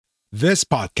This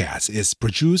podcast is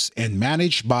produced and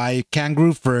managed by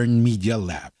Kangaroo Fern Media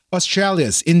Lab,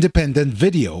 Australia's independent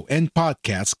video and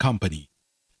podcast company.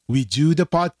 We do the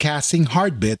podcasting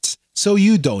hard bits so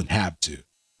you don't have to.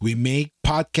 We make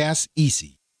podcasts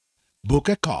easy. Book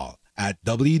a call at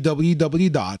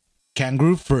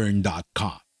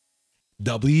www.kangaroofern.com.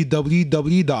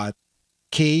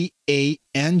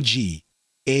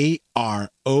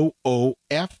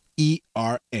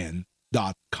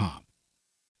 www.kangaroofern.com.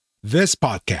 This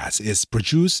podcast is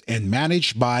produced and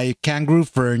managed by Kangaroo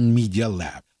Fern Media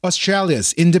Lab,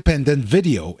 Australia's independent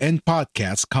video and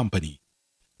podcast company.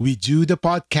 We do the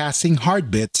podcasting hard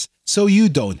bits so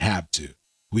you don't have to.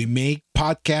 We make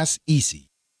podcasts easy.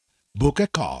 Book a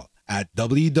call at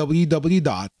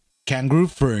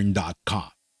www.kangaroofern.com.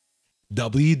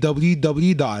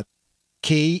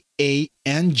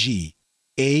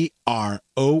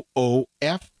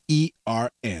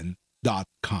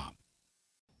 www.kangaroofern.com.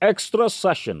 Extra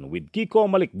Session with Kiko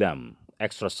Malikdam.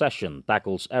 Extra Session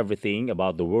tackles everything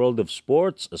about the world of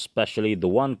sports, especially the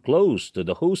one close to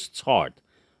the host's heart,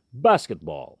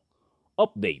 basketball.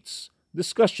 Updates,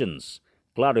 discussions,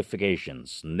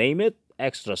 clarifications, name it,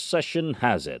 Extra Session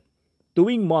has it.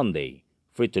 Tuwing Monday,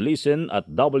 free to listen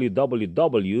at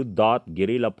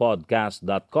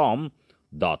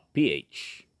www.guerrillapodcast.com.ph.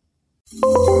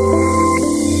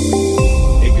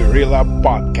 A Guerrilla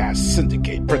Podcast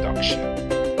Syndicate production.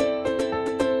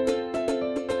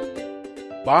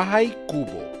 Bahay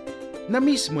Kubo.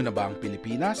 Na-miss mo na ba ang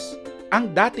Pilipinas?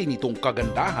 Ang dati nitong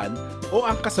kagandahan o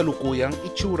ang kasalukuyang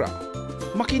itsura?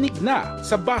 Makinig na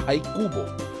sa Bahay Kubo,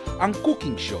 ang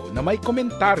cooking show na may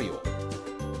komentaryo.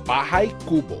 Bahay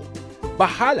Kubo.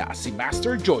 Bahala si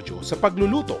Master Jojo sa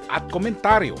pagluluto at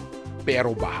komentaryo,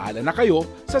 pero bahala na kayo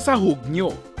sa sahog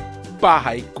nyo.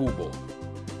 Bahay Kubo.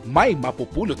 May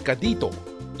mapupulot ka dito,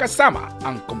 kasama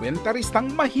ang komentaristang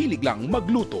mahilig lang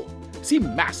magluto, si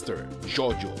Master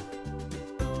Jojo.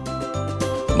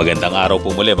 Magandang araw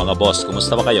po muli mga boss.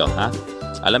 Kumusta ba kayo? Ha?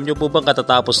 Alam niyo po bang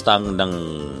katatapos ng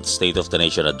State of the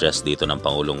Nation Address dito ng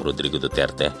Pangulong Rodrigo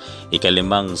Duterte?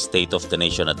 Ikalimang State of the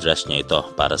Nation Address niya ito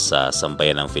para sa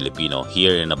sambayan ng Filipino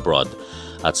here and abroad.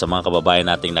 At sa mga kababayan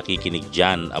nating nakikinig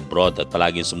dyan abroad at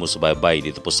palaging sumusubaybay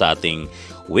dito po sa ating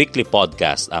weekly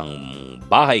podcast, ang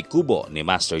Bahay Kubo ni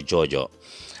Master Jojo.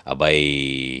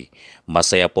 Abay,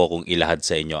 masaya po kung ilahad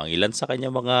sa inyo ang ilan sa kanyang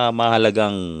mga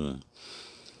mahalagang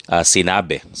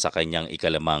sinabi sa kanyang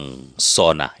ikalimang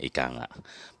SONA, ika nga.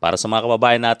 Para sa mga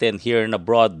kababayan natin here and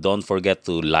abroad, don't forget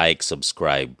to like,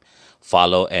 subscribe,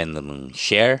 follow, and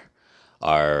share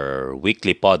our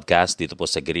weekly podcast dito po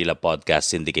sa Guerrilla Podcast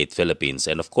Syndicate Philippines.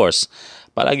 And of course,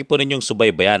 palagi po ninyong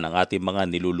subaybayan ang ating mga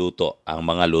niluluto, ang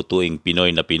mga lutuing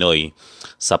Pinoy na Pinoy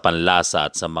sa panlasa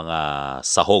at sa mga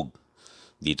sahog.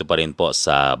 Dito pa rin po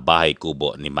sa Bahay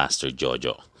Kubo ni Master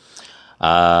Jojo.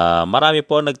 Marami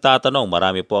po ang nagtatanong,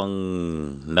 marami po ang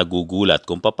nagugulat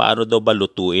kung paano daw ba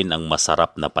lutuin ang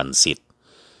masarap na pansit.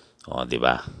 O, di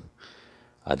ba?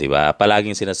 Di ba?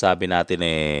 Palaging sinasabi natin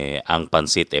ang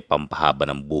pansit pampahaba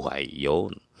ng buhay.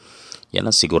 Yun. Yan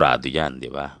ang sigurado yan,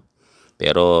 di ba?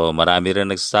 Pero marami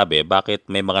rin nagsasabi, bakit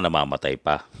may mga namamatay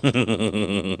pa?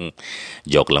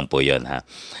 Joke lang po yun, ha?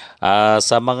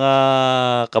 Sa mga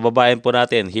kababayan po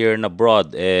natin here and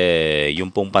abroad,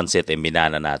 yung pong pansit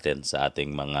minana natin sa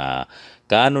ating mga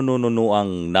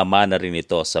kanununuang namana rin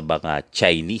ito sa mga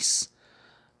Chinese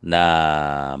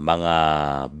na mga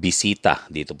bisita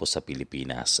dito po sa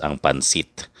Pilipinas, ang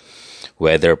pansit.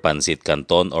 Whether pansit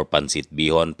canton or pansit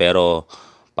bihon, pero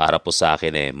para po sa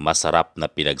akin masarap na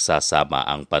pinagsasama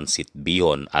ang pansit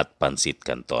bihon at pansit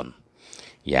canton.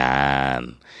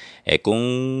 Yan. Kung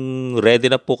ready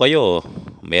na po kayo,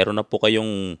 meron na po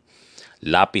kayong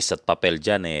lapis at papel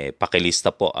dyan, pakilista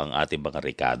po ang ating mga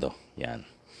rekado. Yan.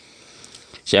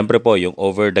 Siyempre po, yung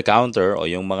over the counter o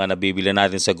yung mga nabibili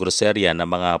natin sa grocerya na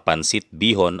mga pansit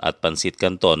bihon at pansit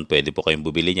canton, pwede po kayong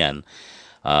bumili niyan.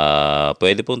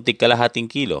 Pwede pong tig-kalahating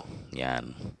kilo.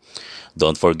 Yan.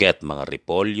 Don't forget mga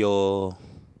repolyo,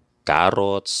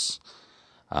 carrots,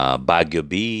 Baguio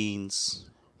beans.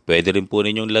 Pwede rin po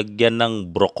ninyong lagyan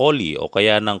ng broccoli o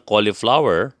kaya ng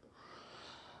cauliflower,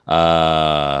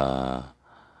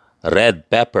 red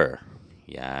pepper.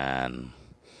 Yan.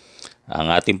 Ang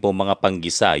ating pong mga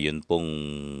panggisa, yun pong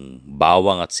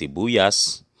bawang at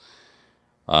sibuyas.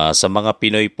 Sa mga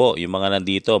Pinoy po, yung mga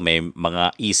nandito, may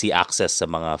mga easy access sa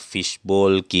mga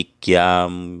fishball,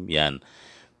 kikiam, yan.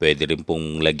 Pwede rin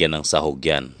pong lagyan ng sahog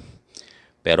yan.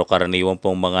 Pero karaniwan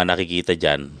pong mga nakikita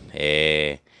dyan,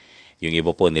 yung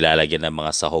iba po nilalagyan ng mga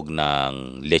sahog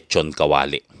ng lechon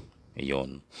kawali.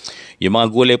 Ayun. Yung mga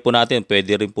gulay po natin,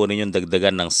 pwede rin po ninyong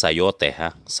dagdagan ng sayote,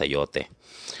 ha? Sayote.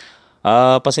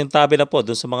 Pasintabi na po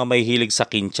dun sa mga mahilig sa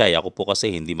kinchay. Ako po kasi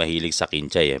hindi mahilig sa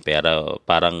kinchay, pero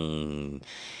parang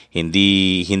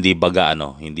hindi baga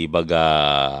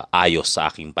ayos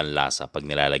sa aking panlasa pag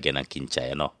nilalagyan ng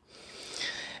kinchay, ano.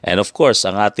 And of course,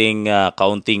 ang ating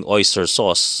kaunting oyster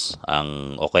sauce,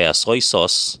 o kaya soy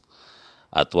sauce,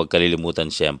 at huwag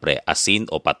kalilimutan siyempre asin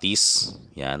o patis,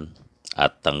 yan,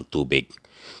 at ang tubig.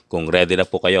 Kung ready na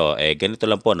po kayo, ganito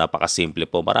lang po, napakasimple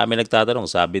po. Marami nagtatanong,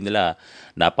 sabi nila,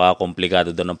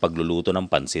 napaka-komplikado daw ng pagluluto ng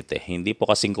pansit. Hindi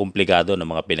po kasing komplikado ng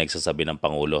mga pinagsasabi ng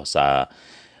Pangulo sa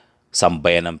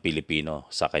sambayan ng Pilipino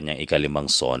sa kanyang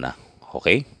ikalimang SONA.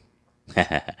 Okay?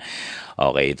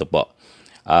 Okay, ito po.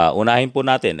 Unahin po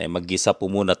natin, maggisa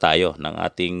po muna tayo ng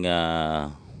ating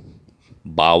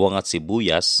bawang at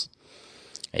sibuyas.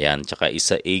 Ayan, tsaka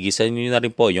igisa nyo na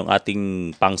rin po yung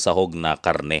ating pangsahog na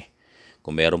karne.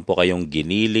 Kung meron po kayong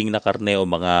giniling na karne o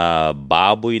mga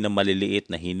baboy na maliliit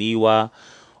na hiniwa,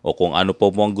 o kung ano po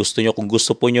ang gusto nyo, kung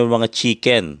gusto po nyo mga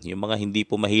chicken, yung mga hindi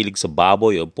po mahilig sa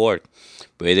baboy o pork,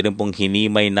 pwede rin pong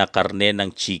hinimay na karne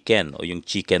ng chicken o yung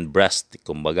chicken breast,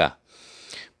 kumbaga.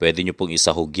 Pwede nyo pong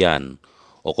isahog yan.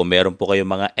 O kung meron po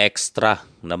kayong mga extra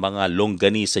na mga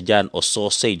longganisa dyan o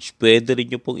sausage, pwede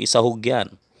rin nyo pong isahog yan.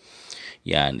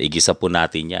 Yan, igisa po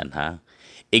natin yan, ha.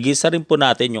 Igisa rin po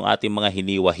natin yung ating mga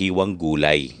hiniwa-hiwang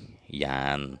gulay.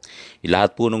 Yan.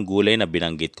 Lahat po ng gulay na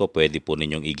binanggit ko, pwede po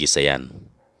ninyong igisa yan.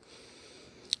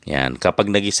 Yan. Kapag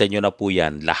nagisa nyo na po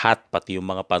yan, lahat, pati yung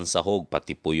mga pansahog,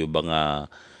 pati po yung mga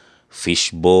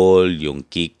fishball, yung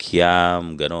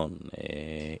kikiam, ganon.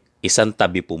 Isang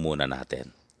tabi po muna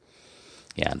natin.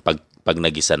 Yan. Pag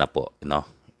nagisa na po, no?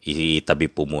 Itabi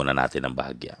po muna natin ang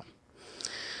bahagya.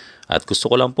 At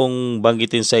gusto ko lang pong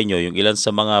banggitin sa inyo yung ilan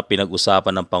sa mga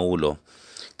pinag-usapan ng Pangulo.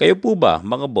 Kayo po ba,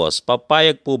 mga boss,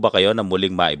 papayag po ba kayo na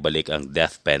muling maibalik ang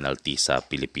death penalty sa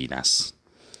Pilipinas?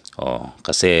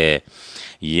 Kasi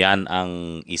yan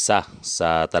ang isa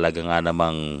sa talaga nga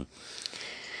namang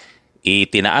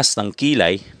itinaas ng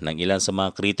kilay ng ilan sa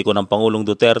mga kritiko ng Pangulong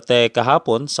Duterte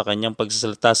kahapon sa kanyang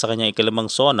pagsasalita sa kanyang ikalimang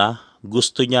SONA.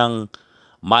 Gusto niyang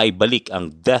maibalik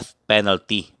ang death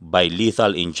penalty by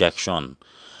lethal injection,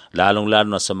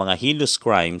 lalong-lalo na sa mga heinous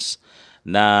crimes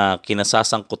na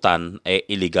kinasasangkutan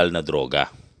illegal na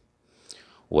droga.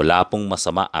 Wala pong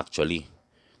masama actually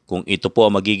kung ito po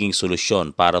ang magiging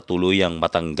solusyon para tuluyang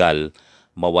matanggal,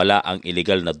 mawala ang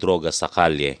illegal na droga sa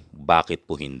kalye. Bakit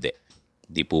po hindi?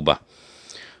 Di po ba?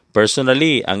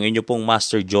 Personally, ang inyo pong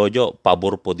Master Jojo,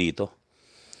 pabor po dito.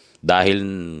 Dahil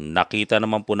nakita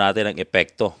naman po natin ang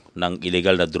epekto ng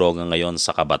illegal na droga ngayon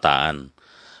sa kabataan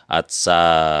at sa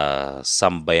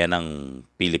sambayan ng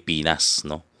Pilipinas,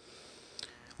 no?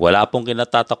 Wala pong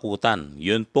kinatatakutan.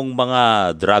 Yun pong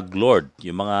mga drug lord,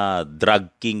 yung mga drug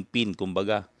kingpin,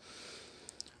 kumbaga.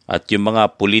 At yung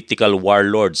mga political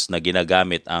warlords na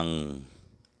ginagamit ang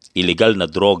illegal na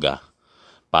droga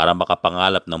para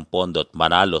makapangalap ng pondo at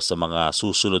manalo sa mga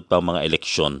susunod pang mga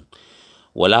eleksyon,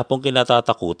 wala pong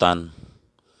kinatatakutan.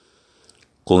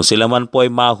 Kung sila man po ay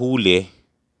mahuli,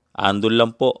 andun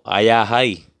lang po,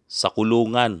 ayahay, sa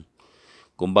kulungan.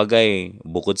 Kumbagay,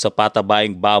 bukod sa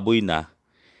patabaing baboy na,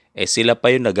 sila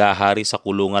pa yung naghahari sa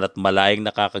kulungan at malayang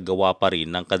nakakagawa pa rin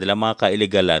ng kanilang mga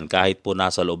kailigalan kahit po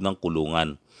nasa loob ng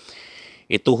kulungan.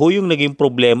 Ito ho yung naging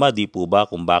problema, di po ba,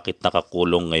 kung bakit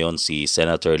nakakulong ngayon si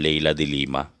Senator Leila de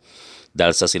Lima?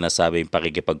 Dahil sa sinasabing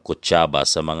pakikipagkutsaba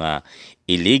sa mga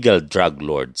illegal drug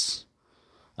lords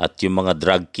at yung mga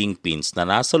drug kingpins na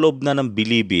nasa loob na ng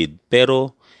bilibid,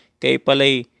 pero kay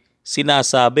pala'y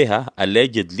sinasabi,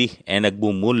 allegedly,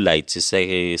 nagmo-moonlight si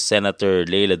Senator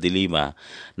Leila de Lima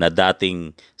na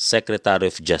dating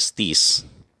Secretary of Justice.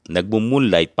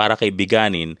 Nagmo-moonlight para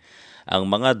kaibiganin ang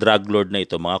mga drug lord na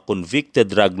ito, mga convicted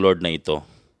drug lord na ito,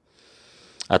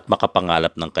 at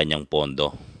makapangalap ng kanyang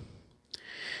pondo.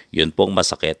 Yun pong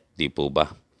masakit, di po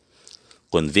ba?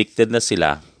 Convicted na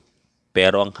sila,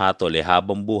 pero ang hatol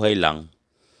habang buhay lang.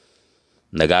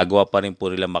 Nagagawa pa rin po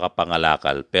nila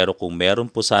makapangalakal, pero kung meron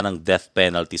po sanang death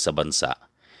penalty sa bansa,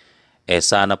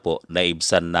 sana po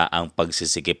naibsan na ang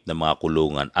pagsisikip ng mga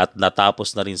kulungan at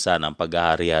natapos na rin sana ang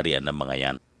paghahari-harian ng mga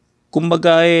yan.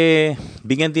 Kumbaga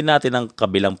bigyan din natin ng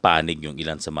kabilang panig yung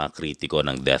ilan sa mga kritiko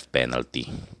ng death penalty.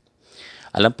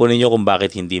 Alam po ninyo kung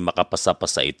bakit hindi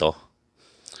makapasa-pasa ito?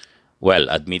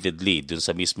 Well, admittedly, dun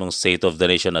sa mismong State of the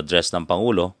Nation address ng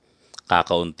Pangulo,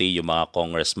 kakaunti yung mga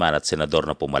congressman at senador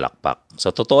na pumalakpak.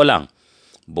 Sa totoo lang,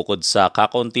 bukod sa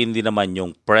kakaunti din naman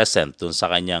yung present dun sa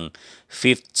kanyang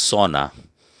 5th SONA,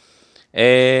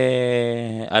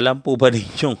 alam po ba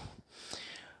ninyong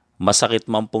masakit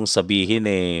man pong sabihin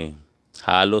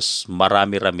halos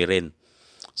marami-rami rin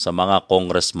sa mga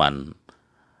congressman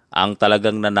ang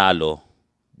talagang nanalo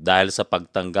dahil sa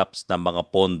pagtanggap ng mga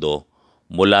pondo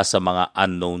mula sa mga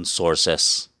unknown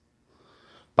sources.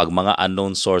 Pag mga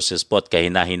unknown sources po at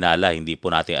kahina-hinala, hindi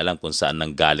po natin alam kung saan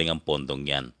nanggaling ang pondong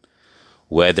yan.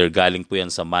 Whether galing po yan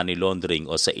sa money laundering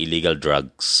o sa illegal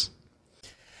drugs.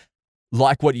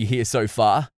 Like what you hear so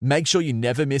far? Make sure you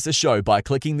never miss a show by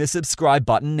clicking the subscribe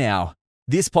button now.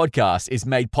 This podcast is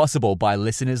made possible by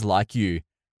listeners like you.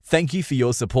 Thank you for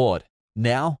your support.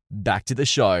 Now, back to the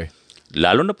show.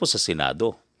 Lalo na po sa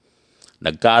Senado.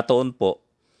 Nagkataon po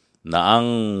na ang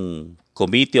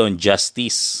Committee on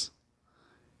Justice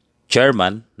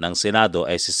chairman ng Senado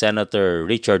ay si Senator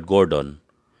Richard Gordon,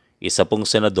 isa pong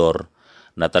senador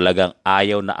na talagang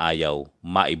ayaw na ayaw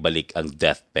maibalik ang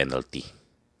death penalty.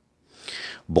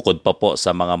 Bukod pa po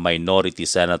sa mga minority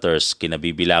senators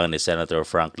kinabibilangan ni Senator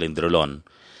Franklin Drilon,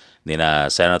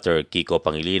 nina Senator Kiko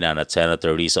Pangilinan at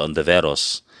Senator Risa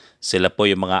Ontiveros, sila po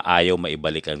yung mga ayaw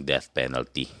maibalik ang death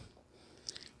penalty.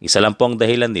 Isa lang po ang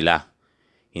dahilan nila,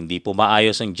 hindi po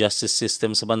maayos ang justice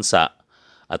system sa bansa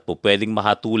at po pwedeng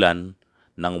mahatulan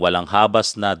ng walang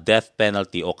habas na death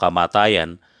penalty o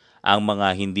kamatayan ang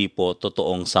mga hindi po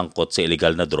totoong sangkot sa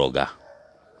illegal na droga.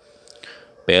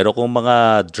 Pero kung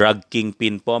mga drug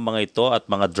kingpin po ang mga ito at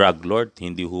mga drug lord,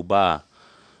 hindi ho ba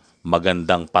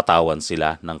magandang patawan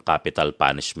sila ng capital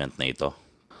punishment na ito?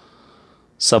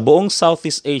 Sa buong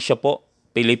Southeast Asia po,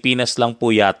 Pilipinas lang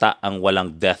po yata ang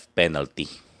walang death penalty.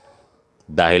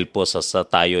 Dahil po sa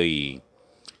tayo'y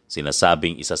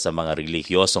sinasabing isa sa mga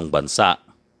relihiyosong bansa,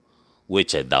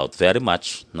 which I doubt very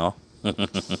much, no?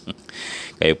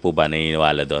 Kayo po ba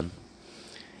naniniwala doon?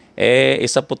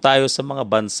 Isa po tayo sa mga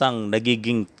bansang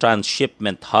nagiging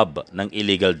transshipment hub ng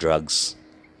illegal drugs.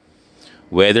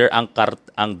 Whether ang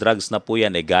drugs na po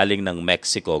yan ay galing ng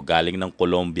Mexico, galing ng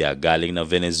Colombia, galing ng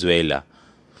Venezuela,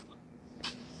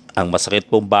 ang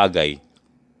masakit pong bagay,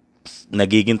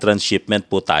 nagiging transshipment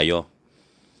po tayo.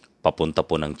 Papunta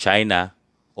po ng China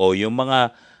o yung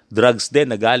mga drugs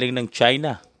din na galing ng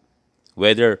China.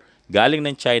 Whether galing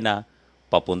ng China,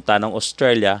 papunta ng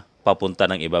Australia, papunta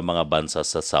ng iba mga bansa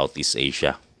sa Southeast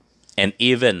Asia. And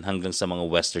even hanggang sa mga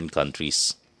Western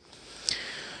countries.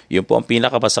 Yun po ang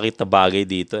pinakapasakit na bagay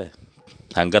dito eh.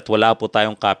 Hanggat wala po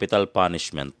tayong capital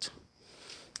punishment,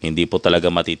 hindi po talaga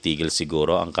matitigil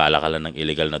siguro ang kalakalan ng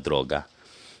illegal na droga.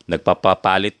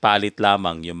 Nagpapapalit-palit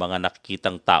lamang yung mga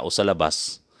nakikitang tao sa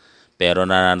labas, pero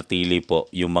nananatili po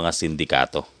yung mga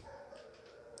sindikato.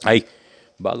 Ay,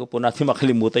 bago po natin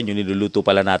makalimutan yung niluluto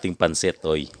pala nating pansit.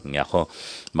 Oy, ako,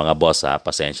 mga boss ha,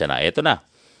 pasensya na. Eto na.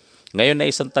 Ngayon na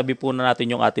isang tabi po na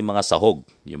natin yung ating mga sahog.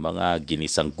 Yung mga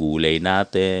ginisang gulay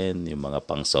natin, yung mga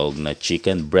pangsahog na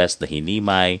chicken breast na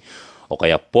hinimay, o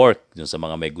kaya pork, yung sa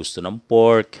mga may gusto ng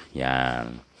pork.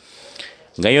 Yan.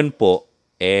 Ngayon po,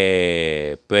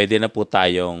 pwede na po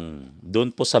tayong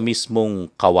doon po sa mismong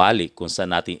kawali kung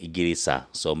saan natin igilisa.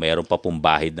 So, mayroon pa pong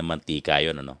bahid na mantika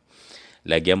yun, ano?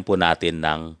 Lagyan po natin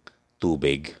ng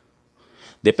tubig.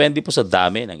 Depende po sa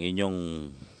dami ng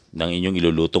inyong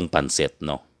ilulutong pansit,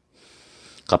 no?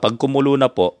 Kapag kumulo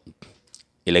na po,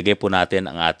 ilagay po natin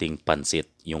ang ating pansit,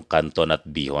 yung kanton at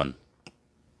bihon.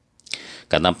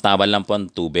 Kanamtaman lang po ang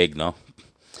tubig, no?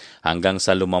 Hanggang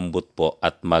sa lumambot po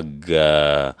at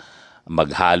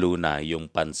maghalo na yung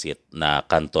pansit na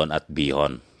kanton at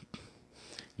bihon.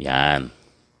 Yan.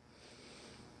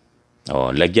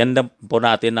 Lagyan na po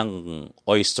natin ng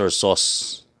oyster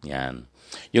sauce. Yan.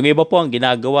 Yung iba po ang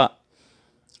ginagawa,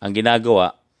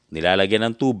 nilalagyan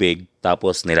ng tubig,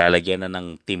 tapos nilalagyan na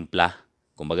ng timpla.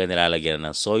 Kumbaga nilalagyan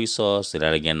na ng soy sauce,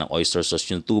 nilalagyan ng oyster sauce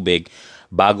yung tubig,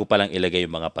 bago pa lang ilagay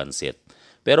yung mga pansit.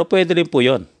 Pero pwede rin po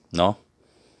yun, no?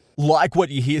 Like what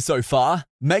you hear so far?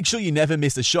 Make sure you never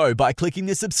miss a show by clicking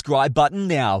the subscribe button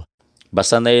now.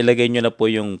 Basta nailagay nyo na po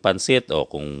yung pansit o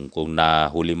kung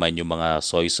nahuli man yung mga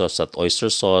soy sauce at oyster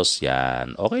sauce,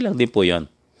 yan, okay lang din po yon.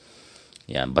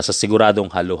 Yan, basta siguradong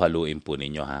halo-haluin po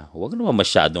ninyo ha. Huwag naman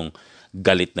masyadong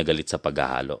galit na galit sa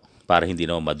paghahalo para hindi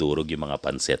naman madurog yung mga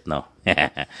pansit, no?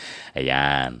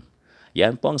 Ayan.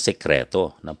 Yan po ang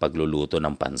sekreto ng pagluluto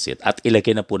ng pansit. At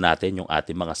ilagay na po natin yung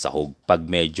ating mga sahog pag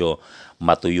medyo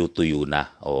matuyo-tuyo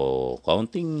na o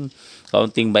kaunting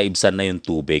maibsan na yung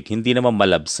tubig. Hindi naman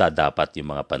malabsa dapat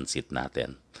yung mga pansit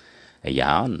natin.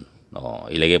 Ayan.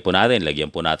 Ilagay po natin, lagyan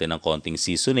po natin ng konting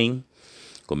seasoning.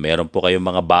 Kung meron po kayong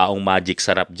mga baong magic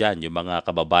sarap dyan, yung mga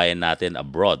kababayan natin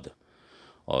abroad.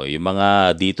 O yung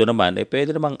mga dito naman,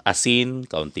 pwede namang asin,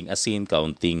 kaunting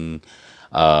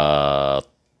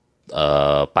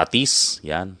patis,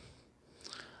 yan.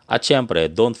 At syempre,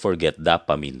 don't forget the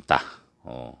paminta.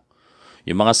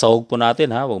 Yung mga sahog po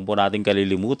natin, huwag po natin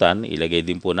kalilimutan, ilagay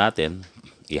din po natin,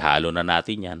 ihalo na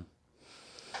natin yan.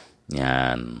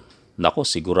 Yan. Nako,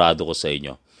 sigurado ko sa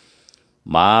inyo,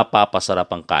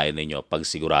 mapapasarap ang kain ninyo pag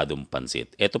siguradong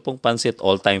pansit. Ito pong pansit,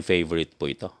 all-time favorite po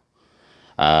ito.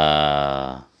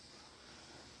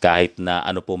 Kahit na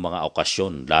ano po mga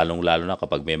okasyon, lalong-lalo na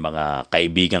kapag may mga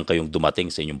kaibigan kayong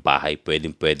dumating sa inyong bahay,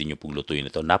 pwedeng-pwede nyo pong lutuin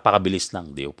ito. Napakabilis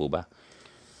lang, di po ba?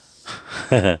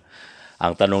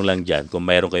 Ang tanong lang dyan, kung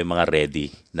mayroon kayong mga ready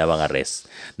na mga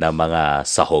na mga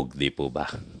sahog, di po ba?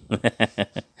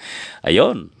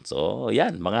 Ayun. So,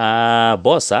 yan, mga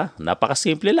boss,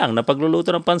 napakasimple lang na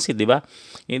pagluluto ng pansit, di ba?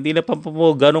 Hindi na pa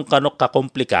po ganun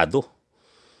kakomplikado.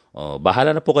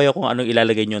 Bahala na po kayo kung anong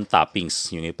ilalagay nyo yung toppings.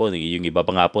 Yung iba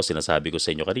pa nga po, sinasabi ko sa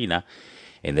inyo kanina,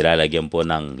 nilalagyan po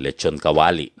ng lechon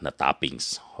kawali na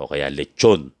toppings. O kaya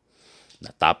lechon na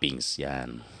toppings.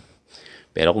 Yan.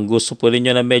 Pero kung gusto po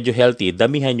ninyo na medyo healthy,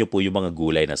 damihan nyo po yung mga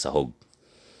gulay na sahog.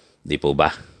 Di po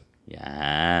ba?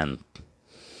 Yan.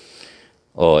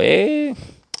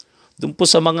 Dun po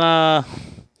sa mga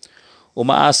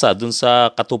umaasa, dun sa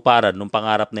katuparan ng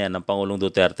pangarap na yan ng Pangulong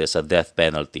Duterte sa death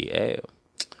penalty,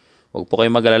 huwag po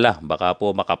kayong mag-alala. Baka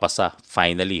po makapasa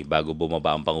finally bago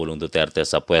bumaba ang Pangulong Duterte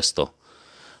sa pwesto.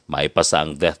 Maipasa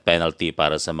ang death penalty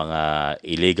para sa mga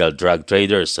illegal drug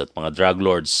traders at mga drug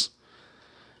lords.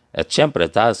 At syempre,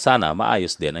 sana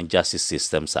maayos din ang justice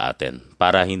system sa atin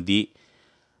para hindi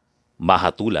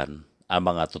mahatulan ang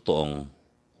mga totoong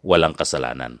walang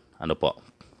kasalanan. Ano po?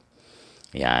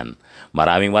 Yan.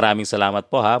 Maraming salamat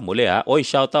po muli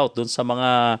shoutout dun sa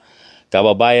mga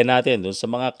kababayan natin, dun sa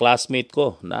mga classmate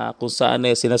ko na kung saan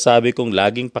sinasabi kong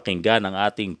laging pakinggan ang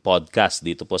ating podcast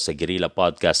dito po sa Guerrilla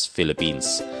Podcast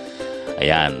Philippines.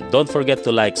 Ayan. Don't forget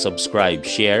to like, subscribe,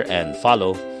 share, and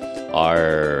follow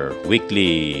our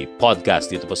weekly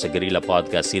podcast dito po sa Guerrilla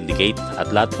Podcast Syndicate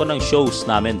at lahat po ng shows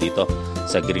namin dito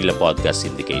sa Guerrilla Podcast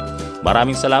Syndicate.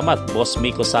 Maraming salamat, Boss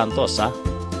Miko Santos.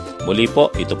 Muli po,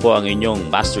 ito po ang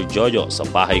inyong Master Jojo sa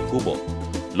Bahay Kubo.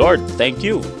 Lord, thank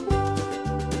you!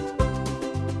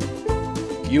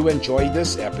 If you enjoyed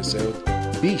this episode,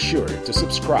 be sure to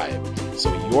subscribe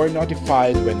so you're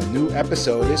notified when a new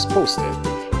episode is posted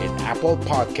in Apple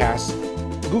Podcasts,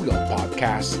 Google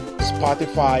Podcasts,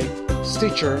 Spotify,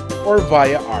 Stitcher, or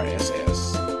via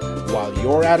RSS. While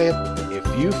you're at it, if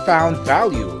you found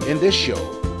value in this show,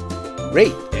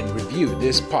 rate and review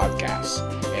this podcast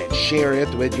and share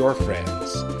it with your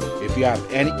friends. If you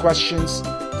have any questions,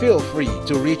 feel free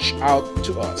to reach out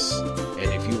to us.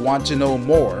 And if you want to know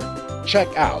more, check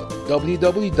out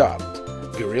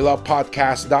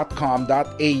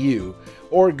www.guerrillapodcast.com.au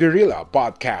or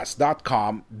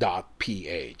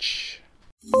guerrillapodcast.com.ph.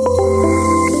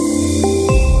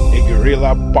 A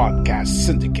Guerrilla Podcast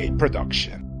Syndicate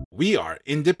production. We are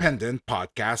Independent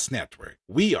Podcast Network.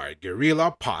 We are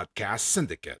Guerrilla Podcast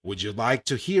Syndicate. Would you like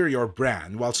to hear your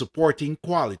brand while supporting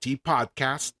quality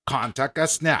podcasts? Contact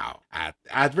us now at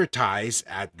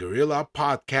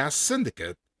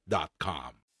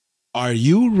advertise@guerrillapodcastsyndicate.com. Are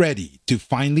you ready to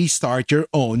finally start your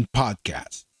own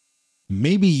podcast?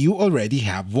 Maybe you already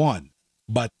have one,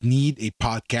 but need a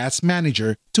podcast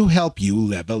manager to help you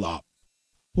level up.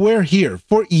 We're here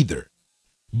for either.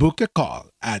 Book a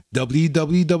call at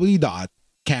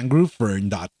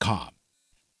www.kangaroofern.com.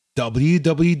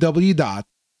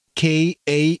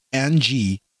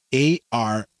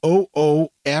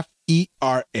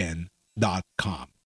 www.kangaroofern.com.